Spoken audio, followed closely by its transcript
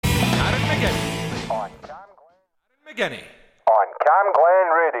McGinney. On Cam Glen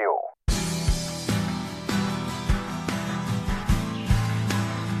Radio.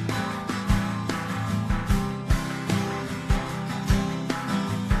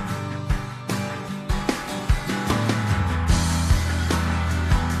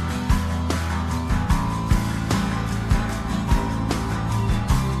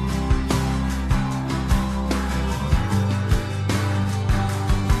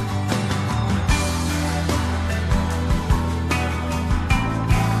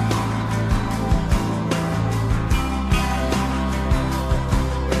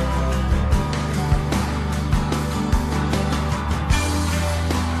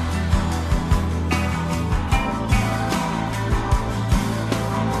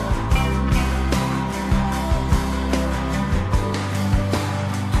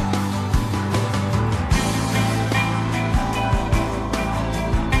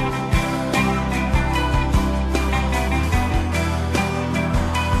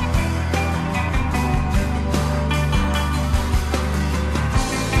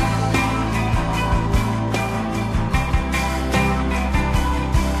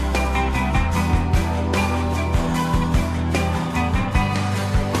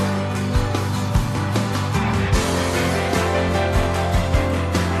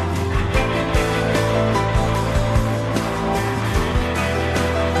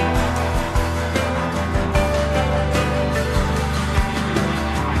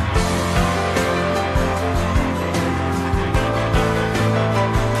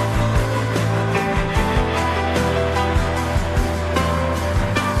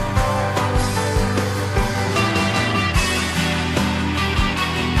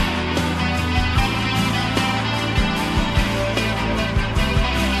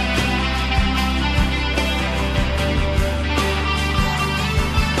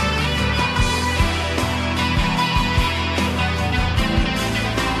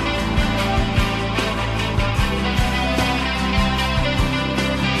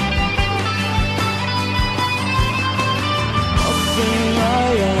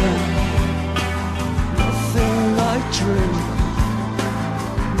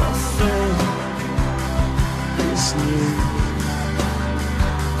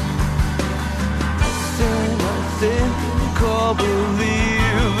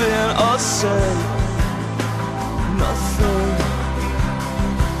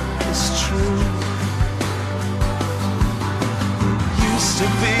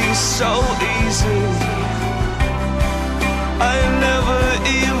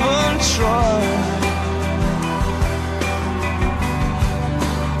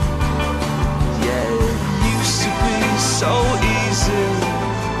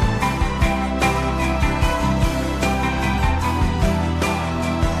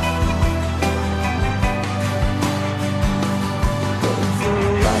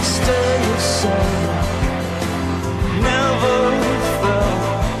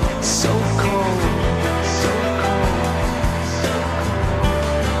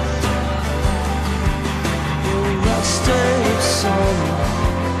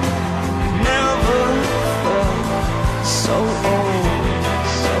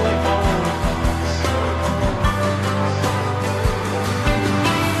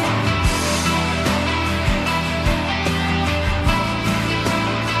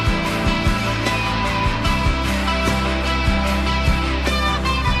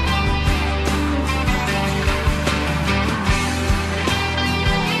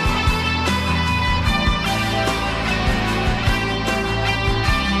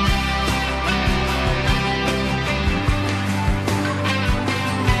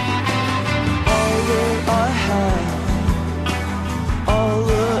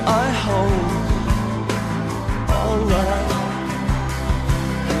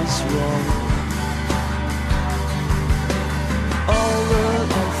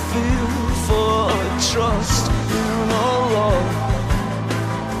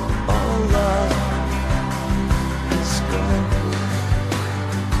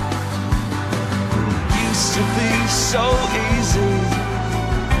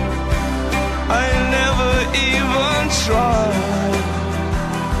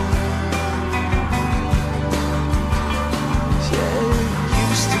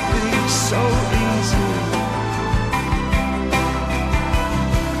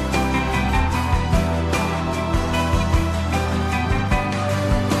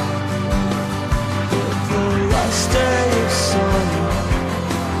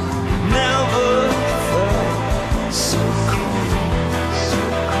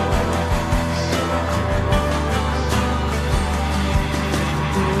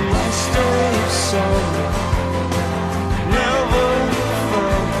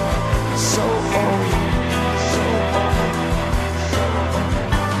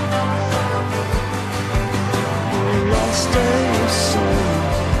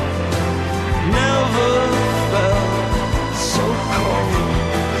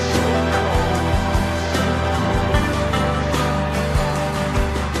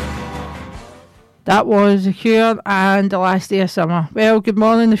 That was The Cure and The Last Day of Summer. Well, good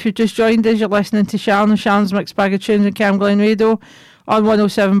morning. If you've just joined us, you're listening to Sharon and Sharon's Mixed Bag of Tunes on Cam Glen Radio on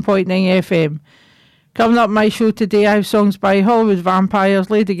 107.9 FM. Coming up my show today, I have songs by Hollywood Vampires,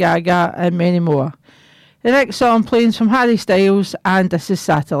 Lady Gaga and many more. The next song playing is from Harry Styles and this is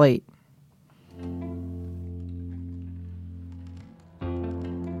Satellite.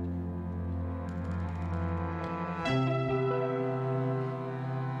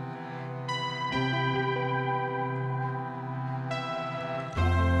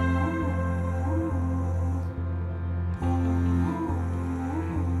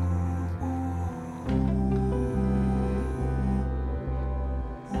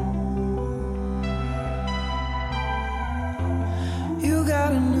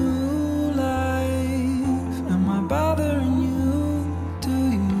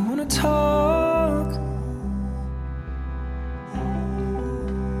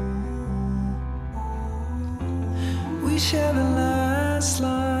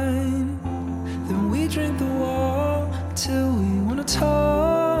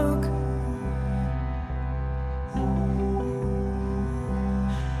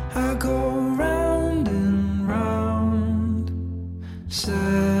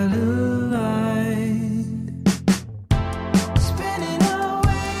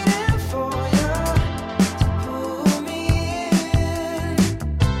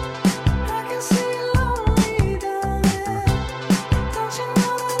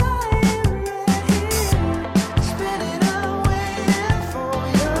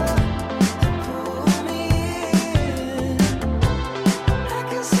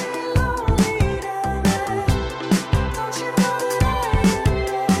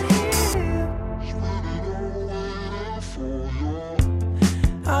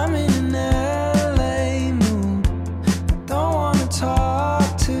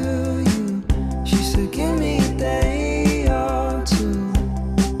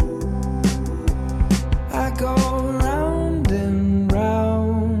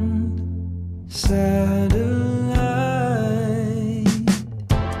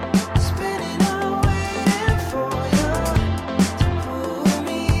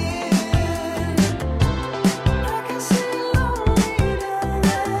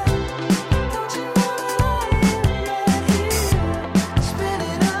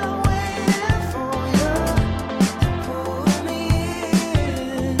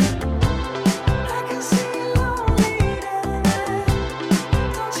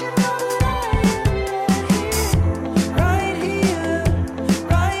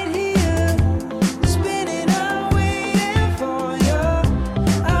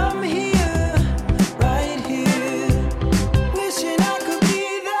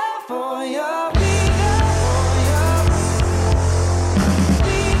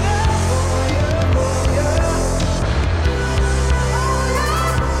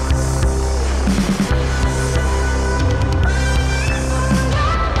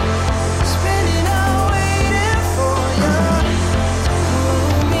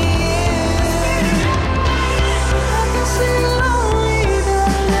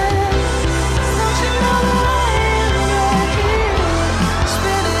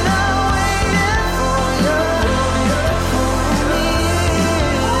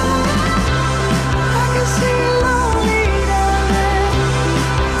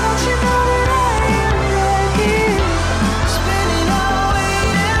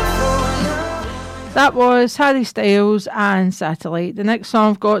 That was Harry Styles and Satellite. The next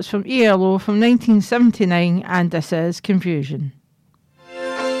song I've got is from ELO from 1979 and this is Confusion.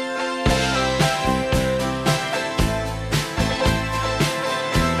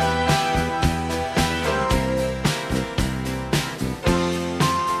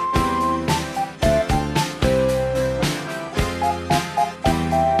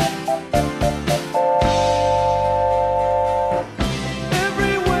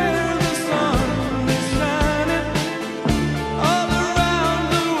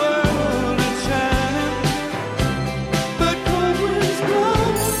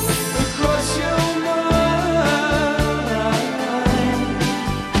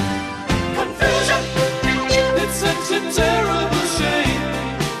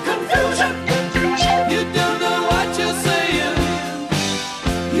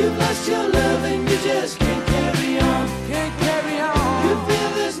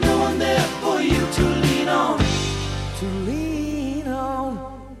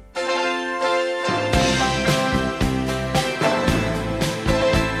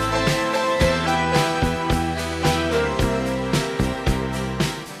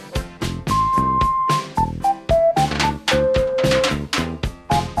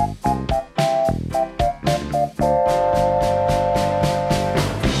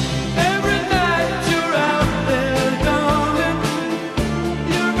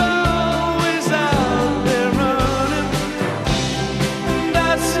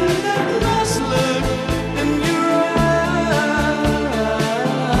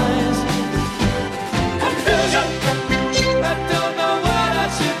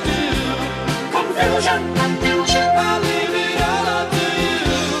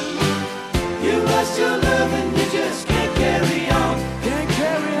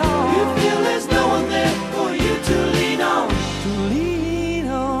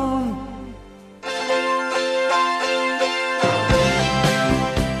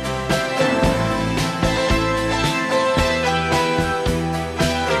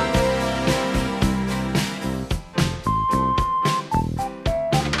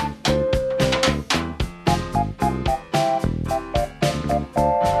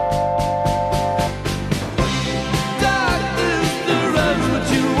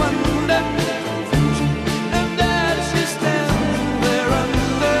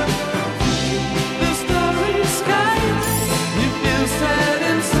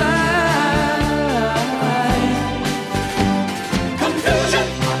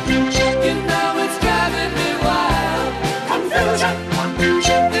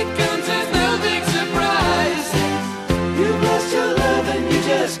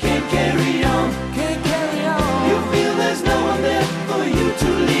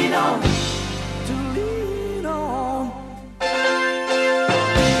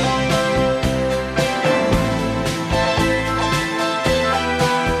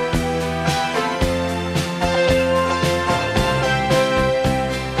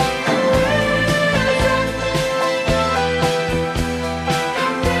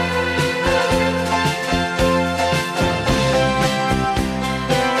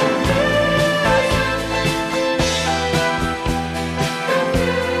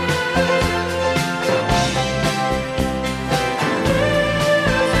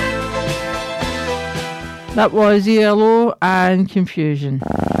 That was ELO and Confusion.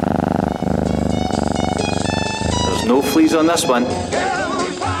 There's no fleas on this one.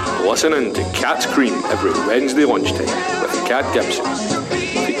 Listening to Cat's Cream every Wednesday lunchtime with Cat Gibson,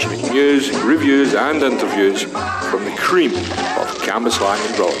 featuring news, reviews and interviews from the cream of Cambuslang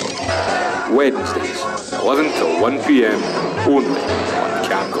and Broadway. Wednesdays, 11 till 1 p.m, only on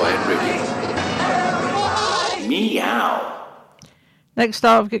Cam Glen Radio. Meow. Next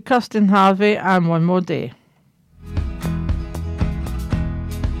up, we've got Kirsten Harvey and One More Day.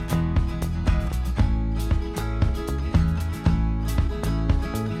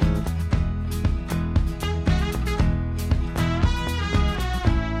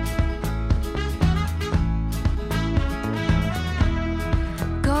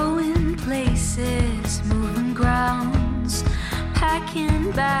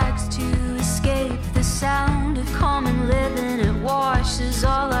 Bags to escape the sound of common living. It washes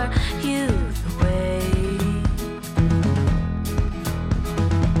all our youth away.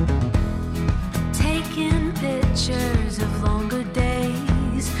 Taking pictures of longer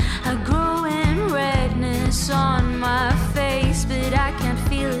days, a growing redness on my face, but I can't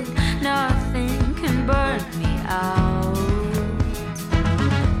feel it, nothing can burn me out.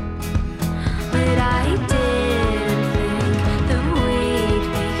 But I did.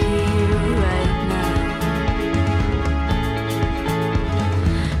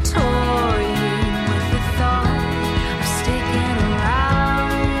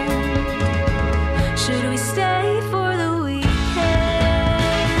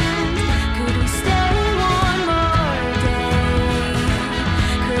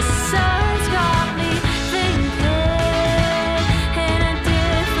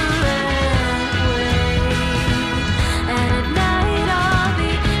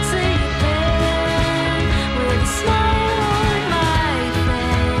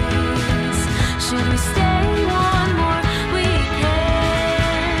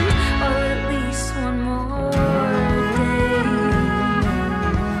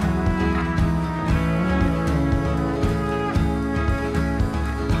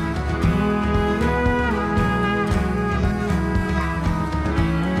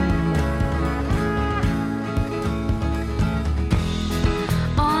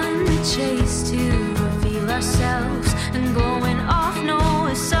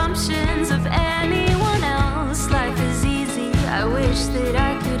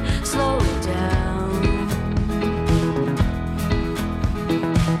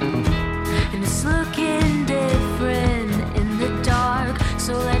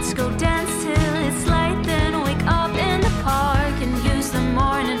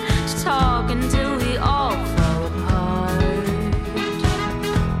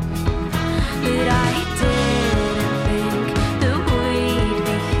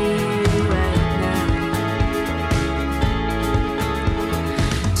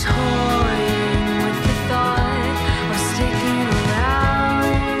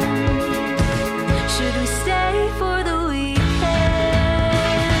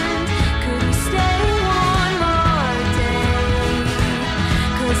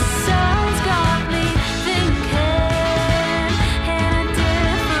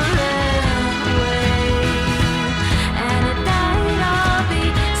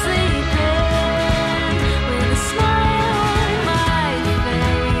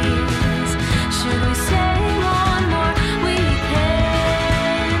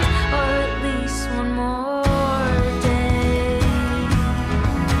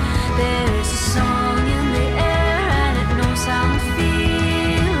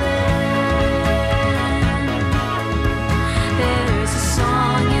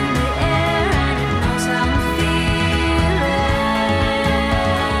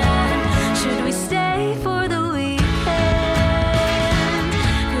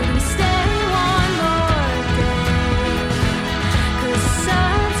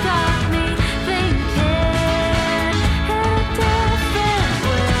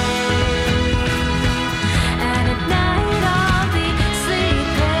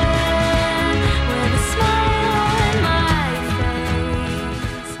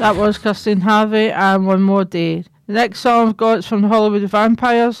 That was Kirsten Harvey and One More Day. The next song I've got is from the Hollywood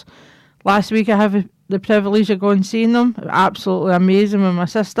Vampires. Last week I had the privilege of going and seeing them. Absolutely amazing with my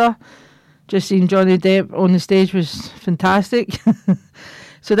sister. Just seeing Johnny Depp on the stage was fantastic.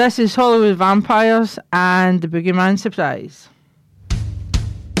 So this is Hollywood Vampires and the Boogeyman Surprise.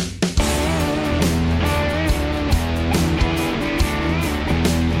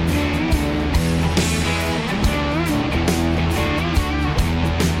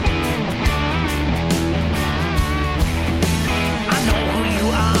 I know who you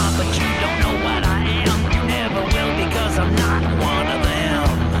are, but you don't know what I am. You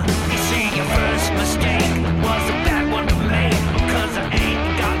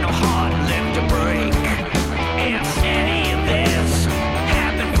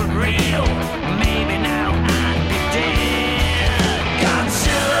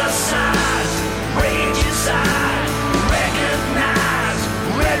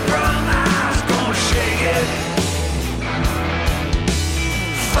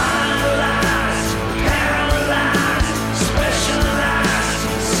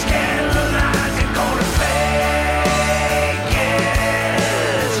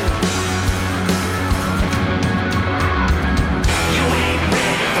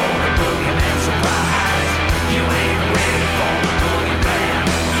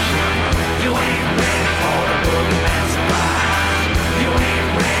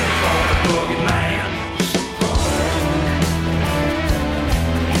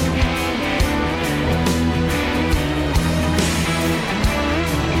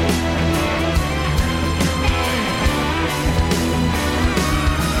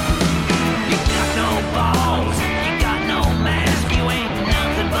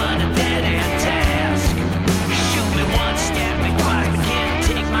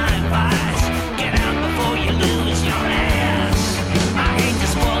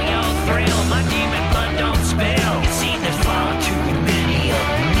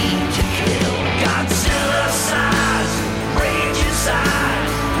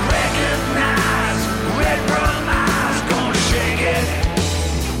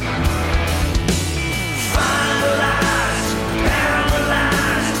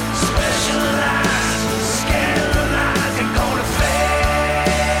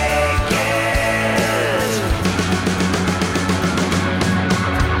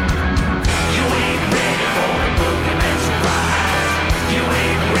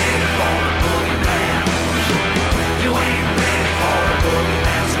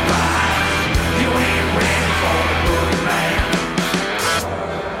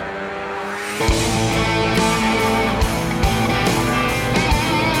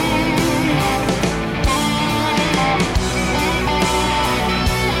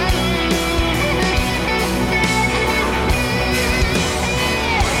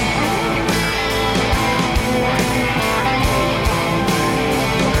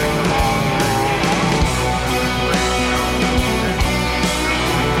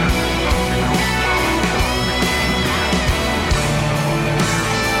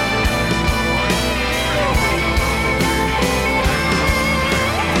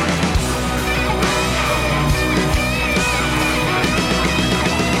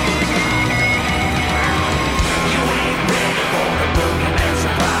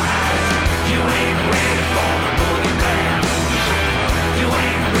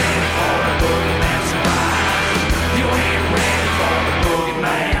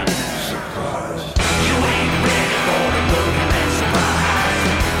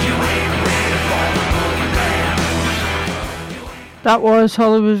That was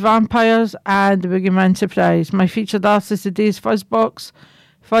Hollywood Vampires and the Boogeyman Surprise. My featured artist today is Fuzzbox.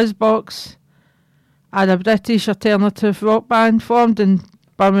 Fuzzbox are a British alternative rock band formed in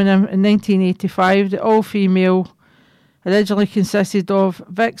Birmingham in 1985. The all-female originally consisted of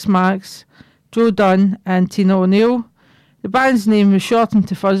Vix Max, Joe Dunn and Tina O'Neill. The band's name was shortened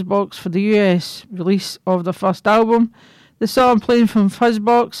to Fuzzbox for the US release of their first album. The song playing from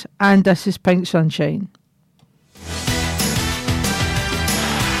Fuzzbox, and this is Pink Sunshine.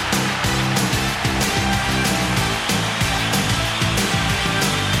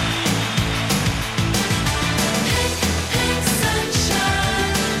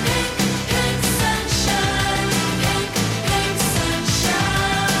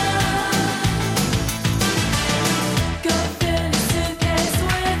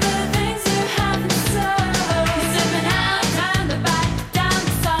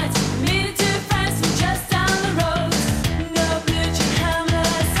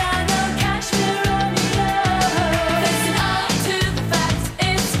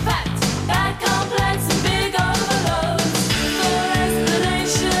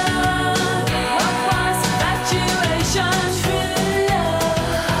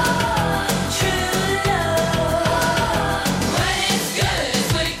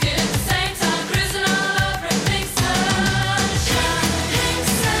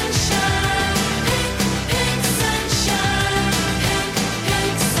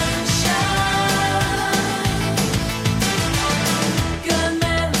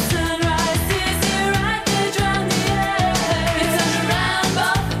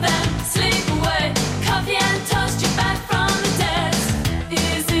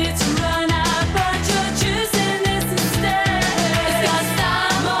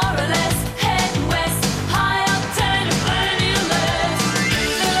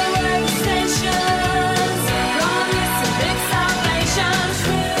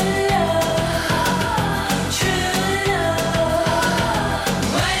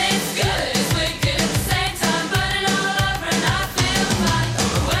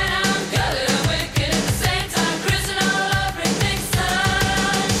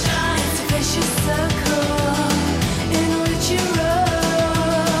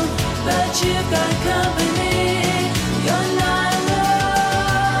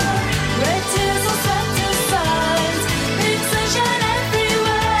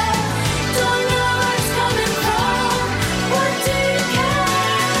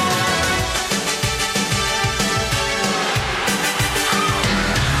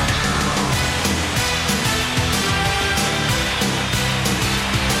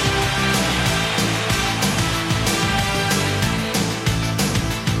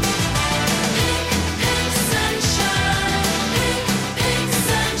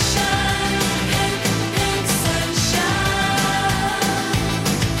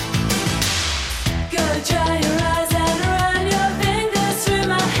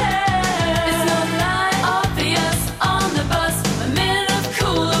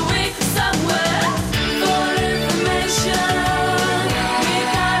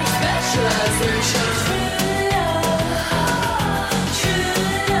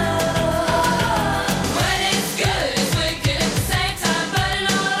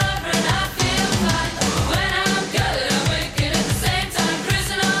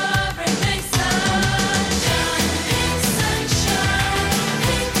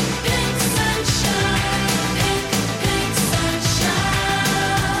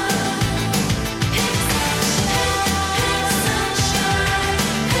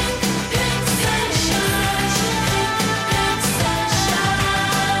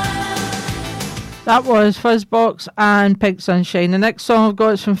 That was Fuzzbox and Pink Sunshine. The next song I've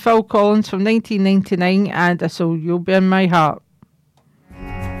got is from Phil Collins from 1999, and this'll You'll Be in My Heart.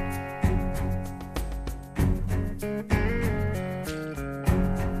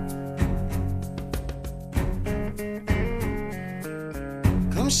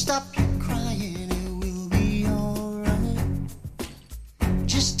 Come stop your crying, it will be alright.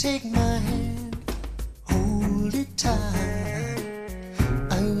 Just take my hand, hold it tight.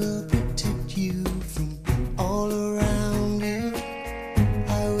 I will protect you from all around you.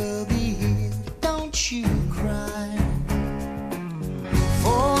 I will be here, don't you cry.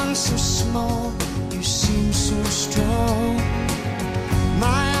 For one so small, you seem so strong.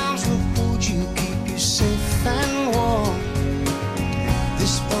 My arms will hold you, keep you safe and warm.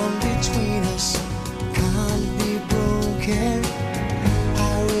 This bond between us can't be broken.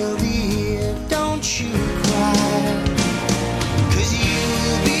 I will be here, don't you cry. 'Cause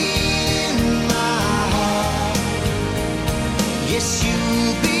you'll be in my heart. Yes,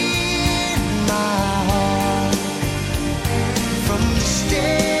 you'll be in my heart. From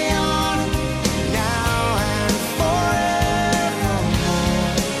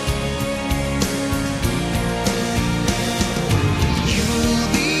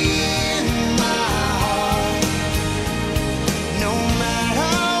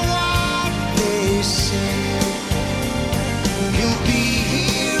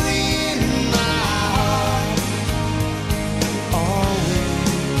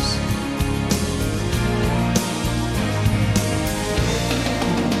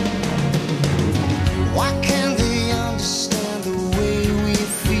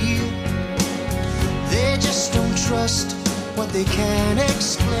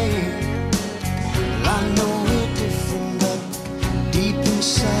explain. Well, I know we're different, but deep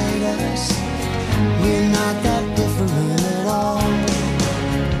inside us, we're not that different at all.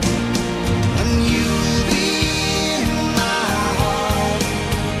 And you'll be in my heart.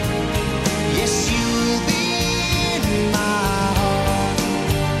 Yes, you'll be in my heart.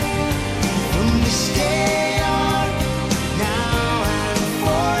 From this day on, now and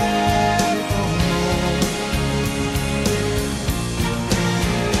forevermore.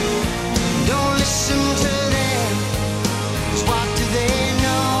 Don't listen to them, 'cause what do they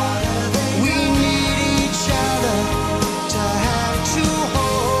know? We need each other to have to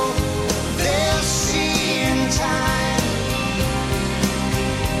hold. They'll see in time.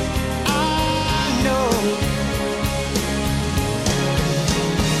 I know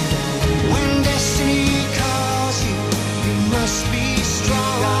when destiny calls you, you must be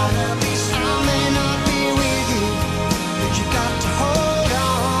strong. I may not be with you, but you got to hold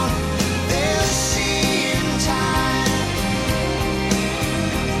on. They'll see in time.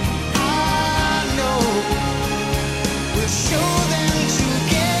 I know we'll show them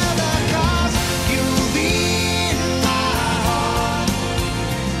together, 'cause you'll be in my heart.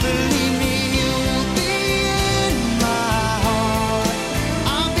 Believe me, you'll be in my heart.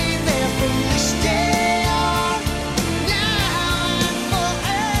 I'll be there from this day on, now and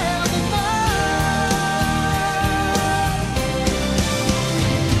forevermore.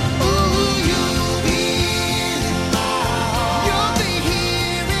 Ooh, you'll be in my heart. You'll be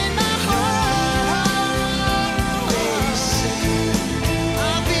here in my heart. Always say,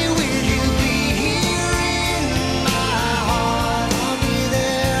 I'll be with you, be here in my heart. I'll be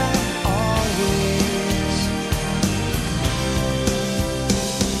there always.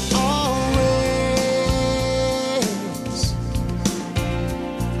 Always.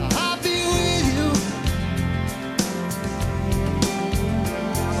 I'll be with you.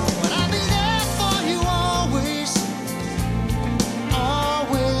 But I'll be there for you always.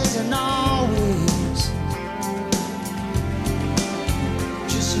 Always and always.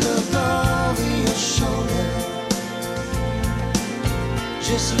 Just look over your shoulder.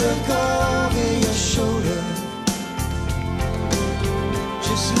 Just look over your shoulder.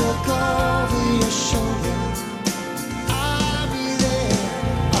 Just look over your shoulder. I'll be there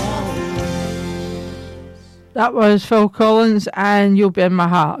always. That was Phil Collins and You'll Be in My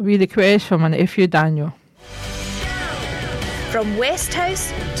Heart. We request from an nephew Daniel. From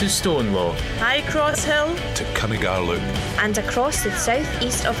Westhouse to Stonelaw, High Cross Hill To Cunningarlook. and across the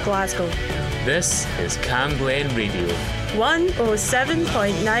southeast of Glasgow. this is Cam Glen Radio.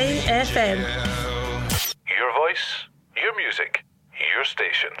 107.9 FM. Your voice, your music, your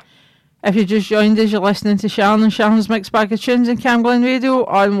station. If you just joined us, you're listening to Sharon and Sharon's Mixed Bag of Tunes in Cam Glen Radio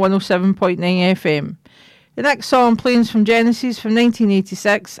on 107.9 FM. The next song playing is from Genesis from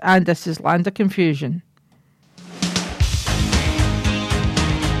 1986, and this is Land of Confusion.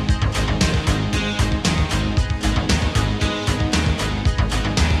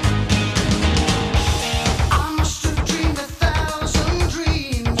 I must have dreamed 1,000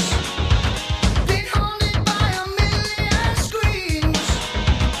 dreams, been haunted by a million screams,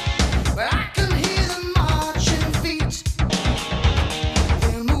 but I can hear them marching feet.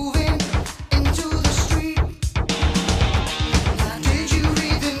 They're moving into the street. Now, did you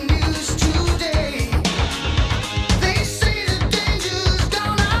read the news today?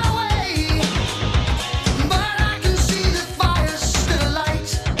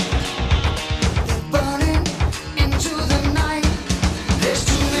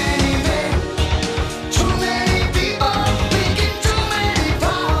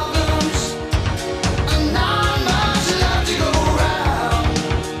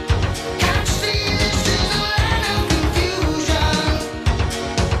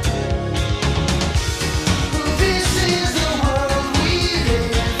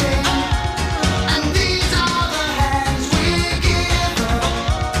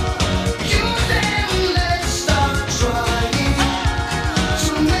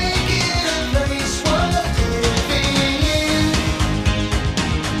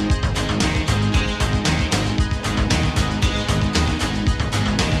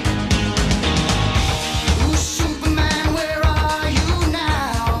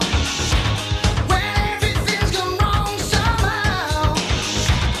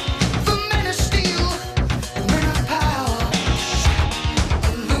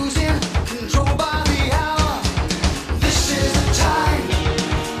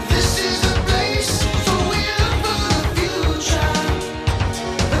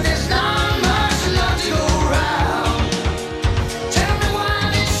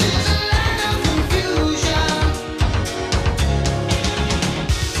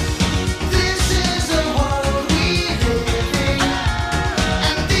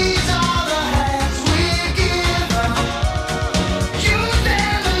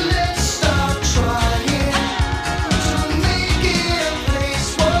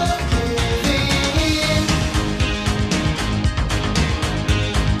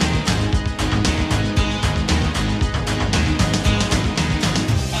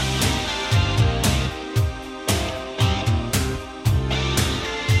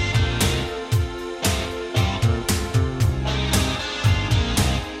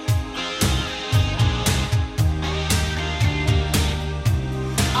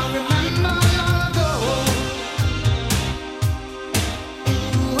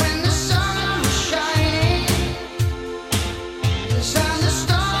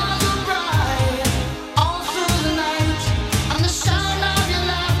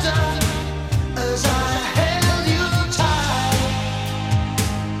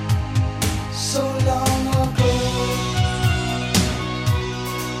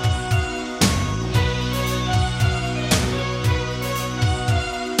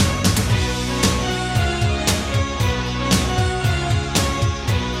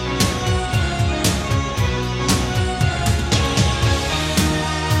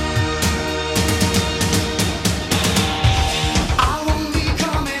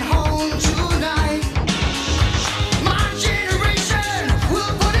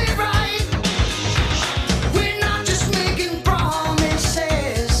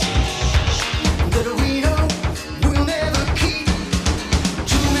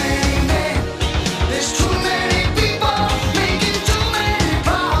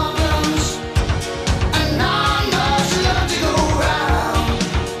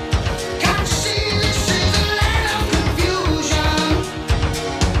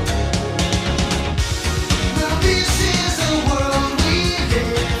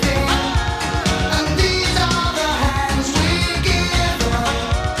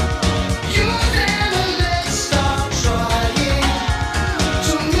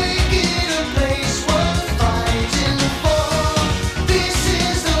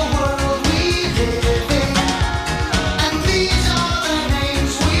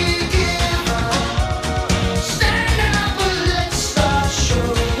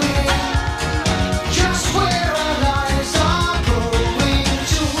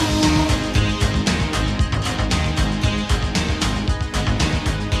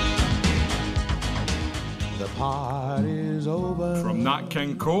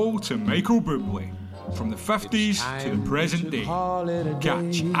 King Cole to Michael Bublé. From the 50s to the present day,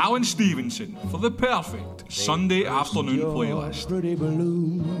 catch Alan Stevenson for the perfect Sunday afternoon playlist.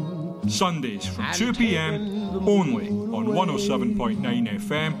 Sundays from 2pm, only on 107.9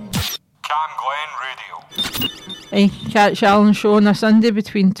 FM, Cam Glen Radio. Hey, catch Alan's show on a Sunday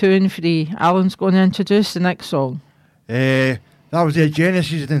between 2 and 3. Alan's going to introduce the next song. That was the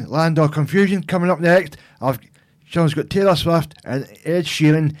Genesis and Land of Confusion. Coming up next, Sharon's got Taylor Swift and Ed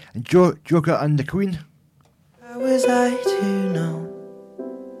Sheeran and Joker and the Queen. How was I to know?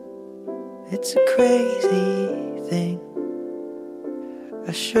 It's a crazy thing.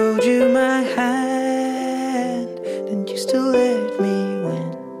 I showed you my hand, and you still let me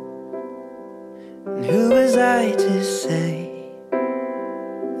win. And who was I to say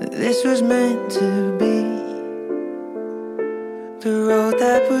that this was meant to be? The road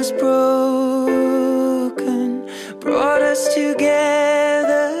that was broken brought us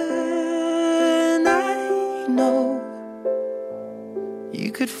together. And I know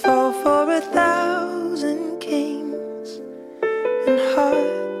you could fall for 1,000 kings and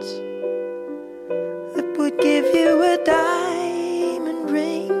hearts that would give you a diamond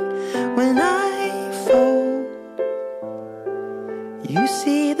ring. When I fold, you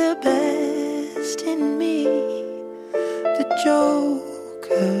see the best in me, the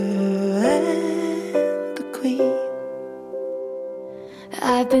Joker and the Queen.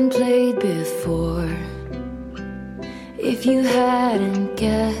 I've been played before, if you hadn't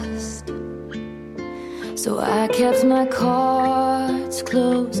guessed. So I kept my cards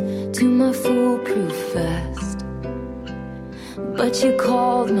close to my foolproof vest. But you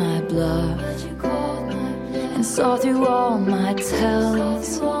called my bluff and saw through all my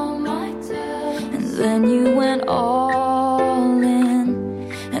tells. And then you went all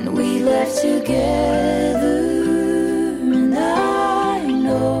in, and we left together. And I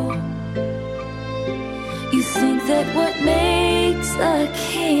know you think that what makes a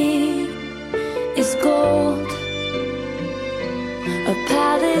king is gold, a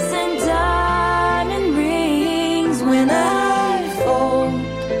palace and diamond rings. When I fold,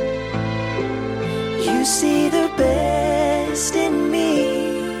 you see the best in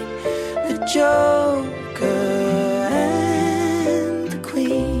me, the Joker and the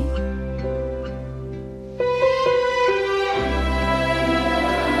Queen.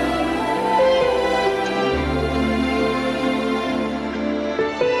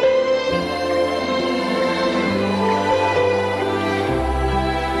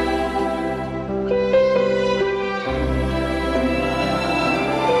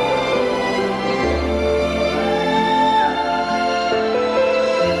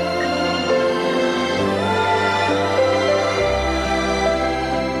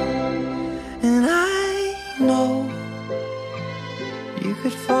 And I know you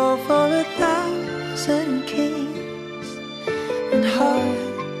could fall for 1,000 kings and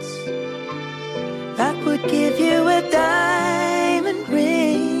hearts that would give you a diamond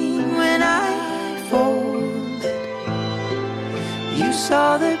ring. When I folded, you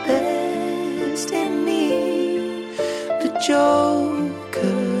saw the best in me, the Joker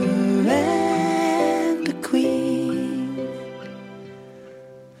and the Queen,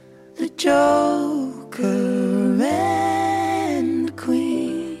 the Joker and the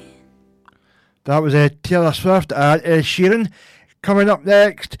Queen. That was Taylor Swift and Ed Sheeran. Coming up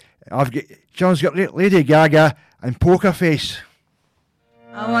next, John's got Lady Gaga and Poker Face.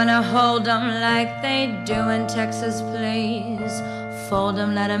 I wanna hold 'em like they do in Texas, please. Fold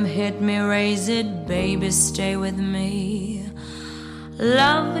 'em, let 'em hit me, raise it, baby, stay with me.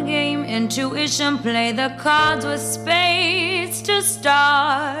 Love the game, intuition, play the cards with spades to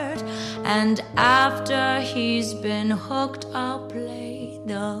start. And after he's been hooked, I'll play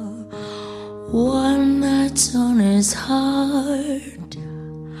the one that's on his heart.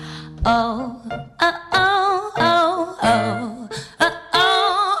 Oh, oh, oh, oh, oh, oh,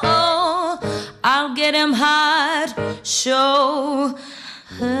 oh, oh. I'll get him hot, show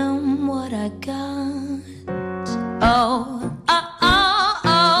him what I got. Oh, oh, oh,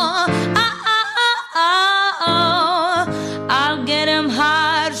 oh, oh, oh, oh. I'll get him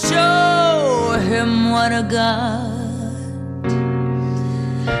hot, show him what I got.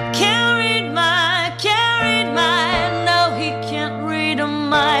 Can't read my, no, he can't read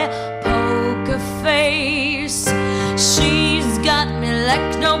my poker face. She's got me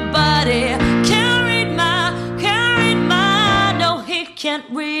like nobody. Can't read my, no, he can't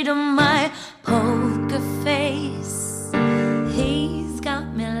read my poker face. He's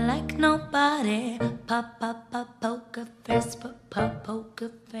got me like nobody. Pop, pop, pop, poker face, pop, pop,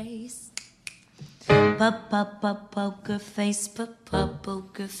 poker face. Poker face,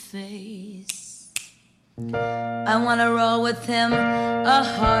 poker face. I wanna roll with him, a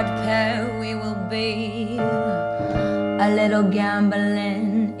hard pair we will be. A little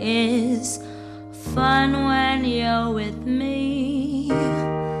gambling is fun when you're with me.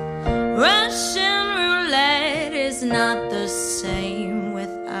 Russian roulette is not the same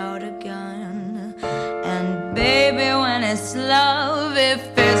without a gun. And baby, when it's love, if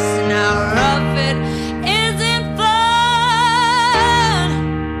it's not rough, it isn't fun.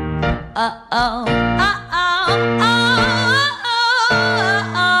 Uh-oh, uh-oh,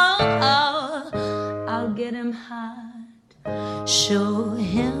 oh. I'll get him hot, show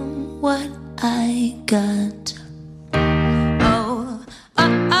him what I got.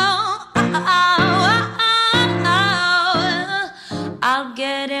 I'll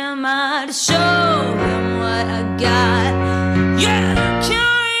get him out to show him what I got. Yeah,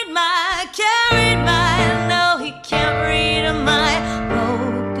 carried my, no, he can't read my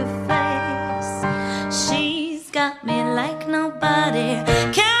poker face. She's got me like nobody.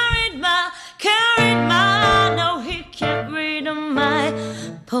 Carried my, no, he can't read my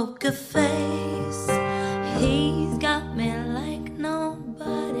poker face. He's got me like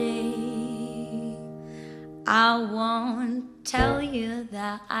nobody. I won't tell you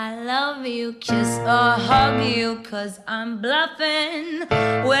that I love you, kiss or hug you, 'cause I'm bluffing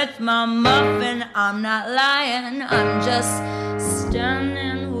with my muffin. I'm not lying, I'm just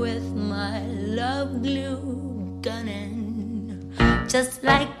standing with my love glue gunning. Just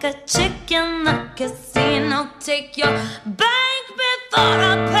like a chick in the casino, take your bank before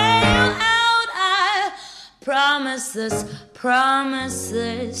I pay you out. I promise this,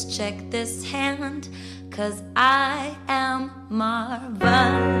 check this hand. 'Cause I am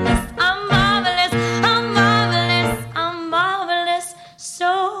marvelous, I'm marvelous, I'm marvelous, I'm marvelous,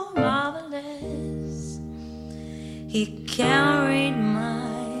 so marvelous. He carried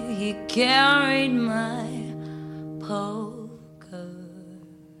my poker.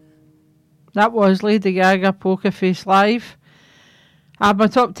 That was Lady Gaga, Poker Face Live. I had my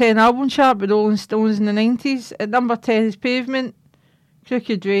top 10 album chart with Rolling Stones in the 90s. At number 10 is Pavement.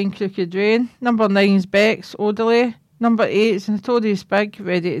 Crooked Drain. Number 9 is Beck's Odelay. Number 8 is Notorious Big,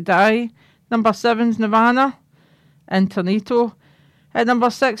 Ready to Die. Number 7 is Nirvana, Intornito. At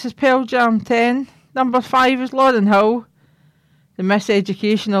number 6 is Pearl Jam, 10. Number 5 is Lauryn Hill, The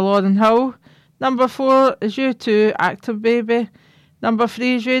Miseducation of Lauryn Hill. Number 4 is U2, Active Baby. Number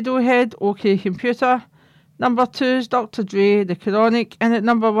 3 is Radiohead, OK Computer. Number 2 is Dr. Dre, The Chronic. And at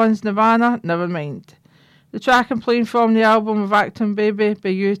number 1 is Nirvana, Nevermind. The track I'm playing from the album of Acting Baby by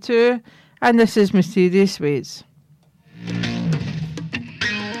U2, and this is Mysterious Ways.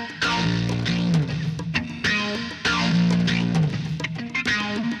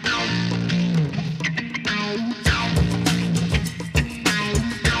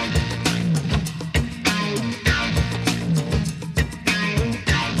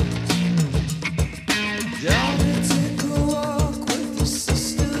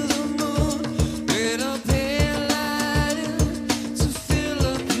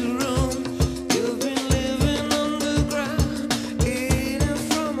 You've been living underground.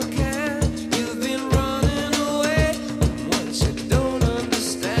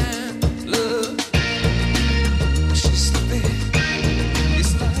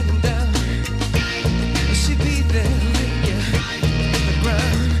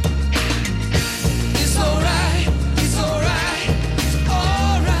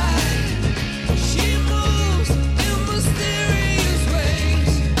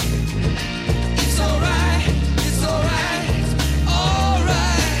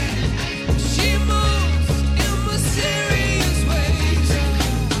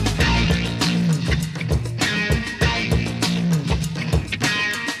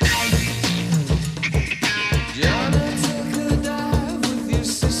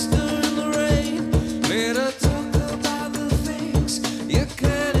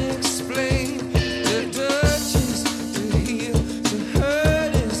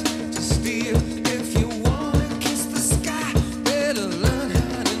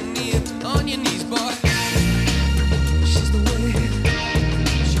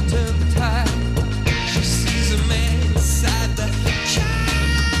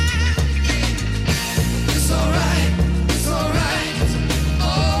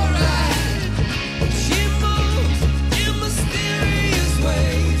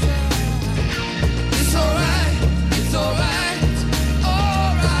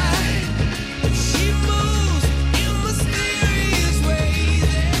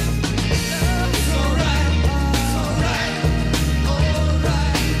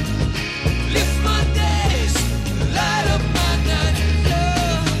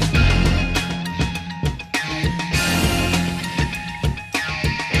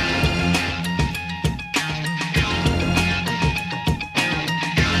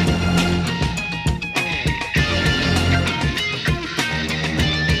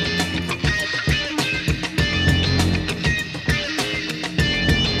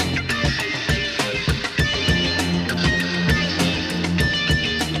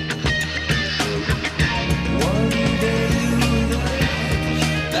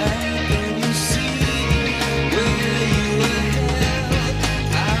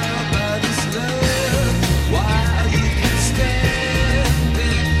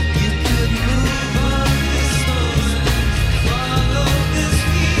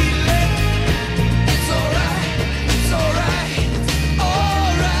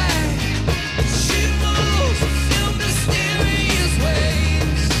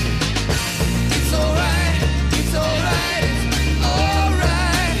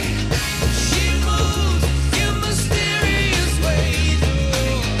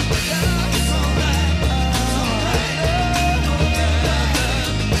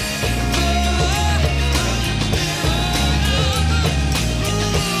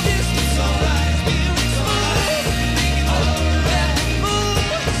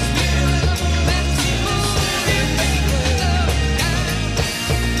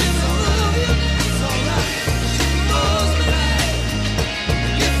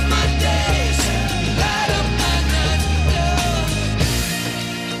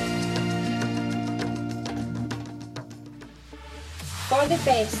 for the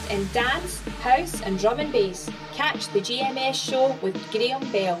best in dance, house and drum and bass. Catch the GMS show with Graham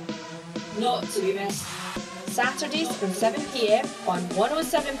Bell. Not to be missed. Saturdays from 7 p.m. on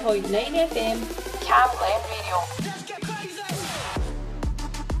 107.9 FM, Cam Glen Radio.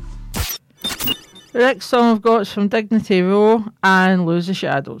 The next song I've got is from Dignity Row and Lose the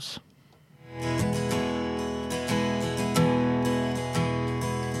Shadows.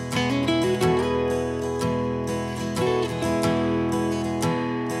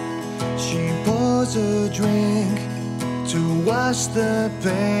 She pours a drink to wash the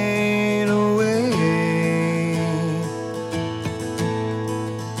pain away.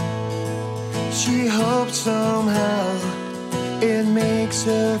 She hopes somehow it makes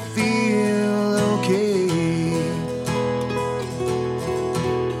her feel okay.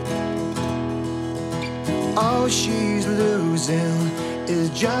 All she's losing is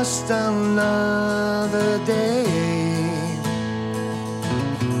just another day.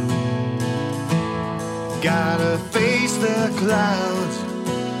 Gotta face the clouds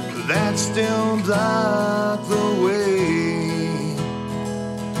that still block the way.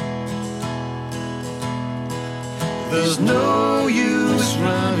 There's no use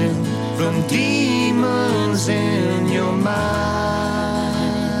running from demons in your mind.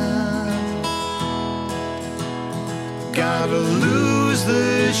 Gotta lose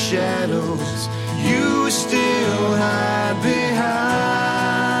the shadows you still hide behind.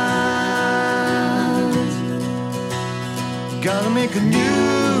 Gotta make a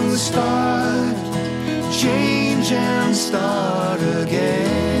new start, change and start again.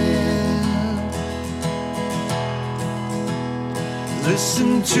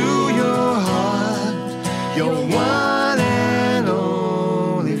 Listen to your heart, your one and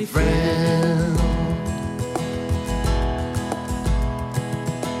only friend.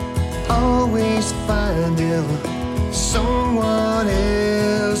 Always finding someone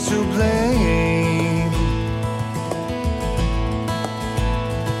else to blame,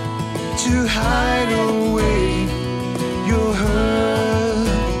 to hide away your hurt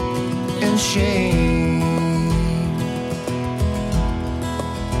and shame.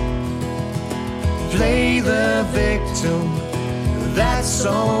 Play the victim, that's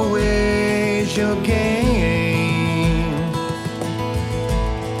always your game.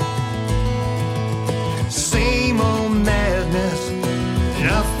 Same old madness,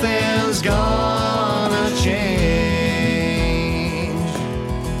 nothing's gonna change.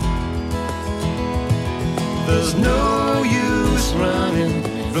 There's no use running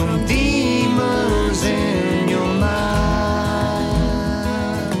from demons in your mind.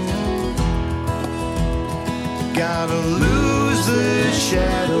 Gotta lose the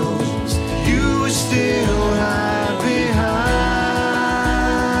shadows you still hide behind.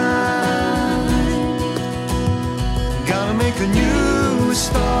 Gotta make a new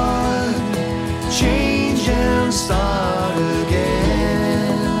start, change and start again.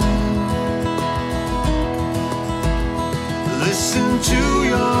 Listen to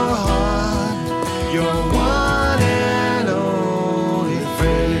your heart, your one and only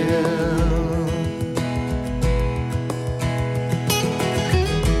friend.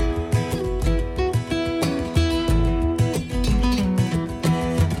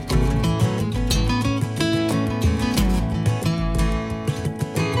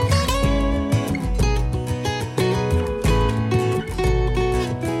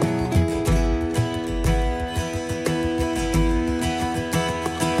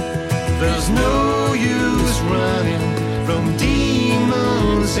 There's no use running from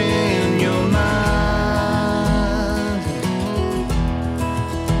demons in your mind.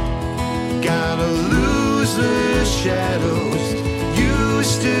 Gotta lose the shadows you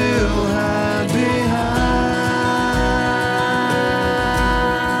still hide behind.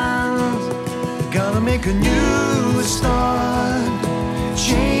 Gotta make a new start,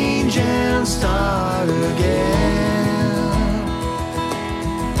 change and start again.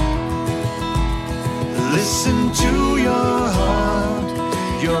 Listen to your heart,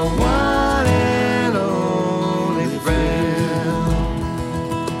 your one and only friend.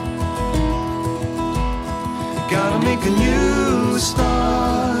 Gotta make a new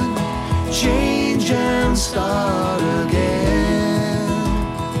start, change and start again.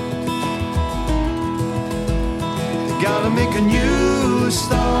 Gotta make a new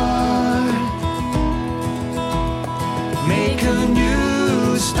start, make a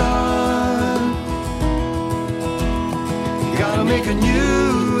new start. Gotta make a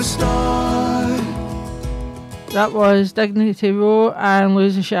new start. That was Dignity Row and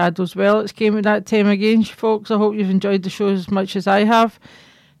Lose the Shadows. Well, it's came at that time again, folks. I hope you've enjoyed the show as much as I have.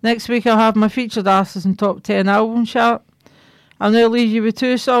 Next week I'll have my featured artists and top 10 album chart. I'll now leave you with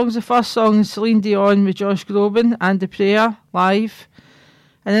two songs. The first song is Celine Dion with Josh Groban and The Prayer live.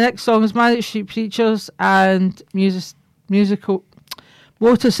 And the next song is Manic Street Preachers and musical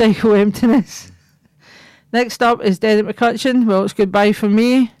Motorcycle Emptiness. Next up is Derek McCutcheon. Well, it's goodbye from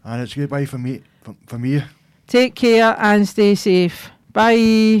me. And it's goodbye from me. From you. Take care and stay safe.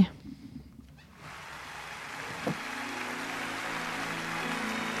 Bye.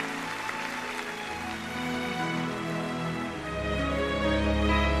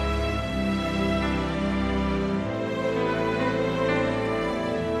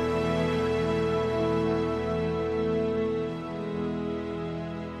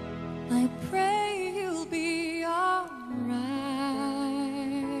 I pray you'll be alright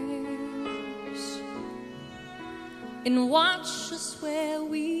and watch us where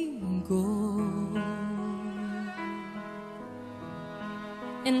we go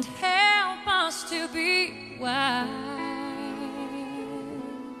and help us to be wise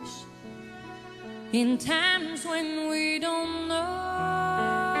in times when we don't know.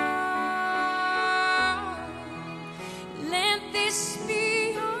 Let this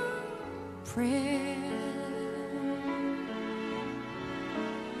be our prayer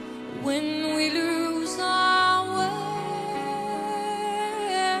when we lose our way.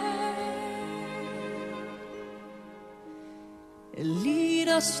 Lead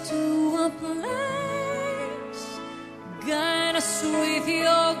us to a place, guide us with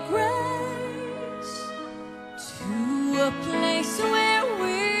your grace, to a place where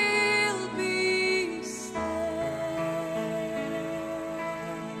we'll be safe.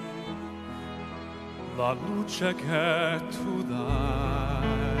 La luce che tu dai,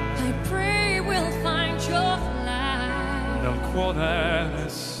 I pray we'll find your light nel cuore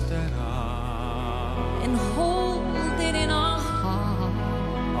resterà, and hold it in our heart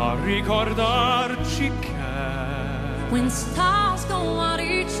a ricordarci che when stars go out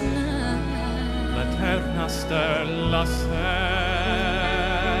each night. l'eterna stella sei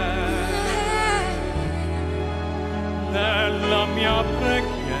nella mia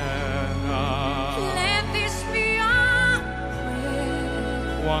preghiera. Let this be our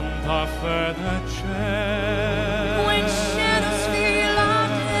prayer Quanta fede c'è when shadows fill our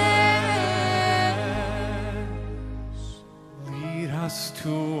days. lead us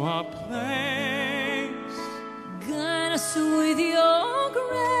to a place, Guide us with your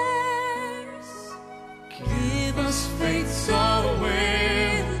grace. Give us faith so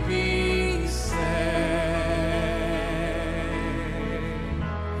we'll be saved.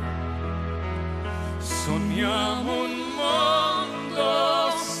 sogniamo un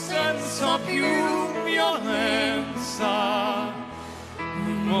mondo senza più violenza,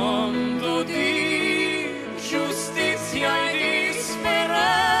 un mondo di giustizia e di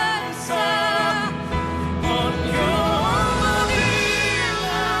speranza. Ogni uomo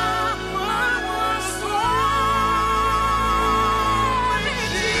viva la sua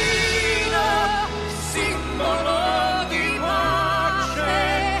regina, simbolo di pace,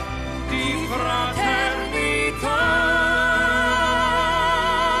 di fraternità.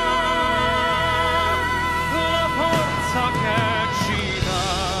 La forza che ci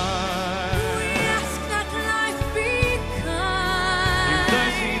dai, We ask that life be il kind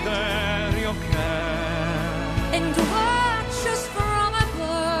desiderio che and watch us from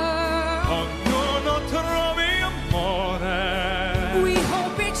above. ognuno trovi amore We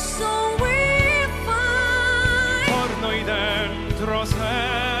hope it's so we find por noi dentro sé.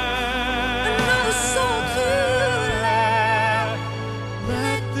 another soul to love.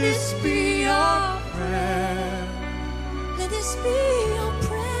 Let this be our prayer. Let this be our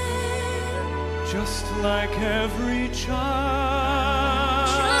prayer. Just like every child,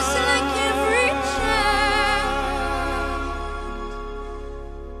 Just like every child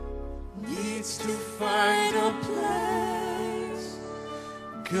needs to find a place,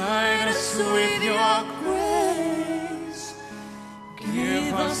 guide us with your grace,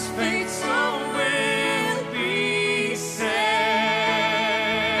 give us faith so we'll be saved.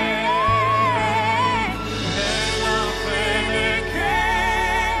 E la fede che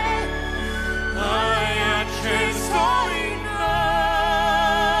hai acceso in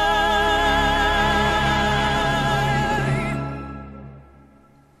noi,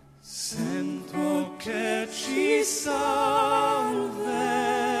 sento che ci salverà.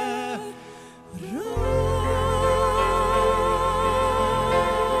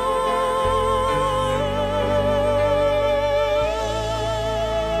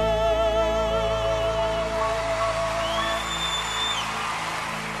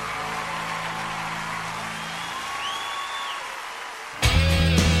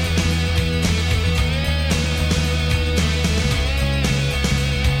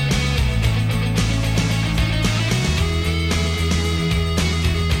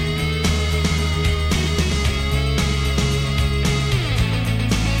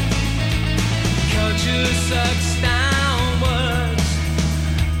 culture sucks down.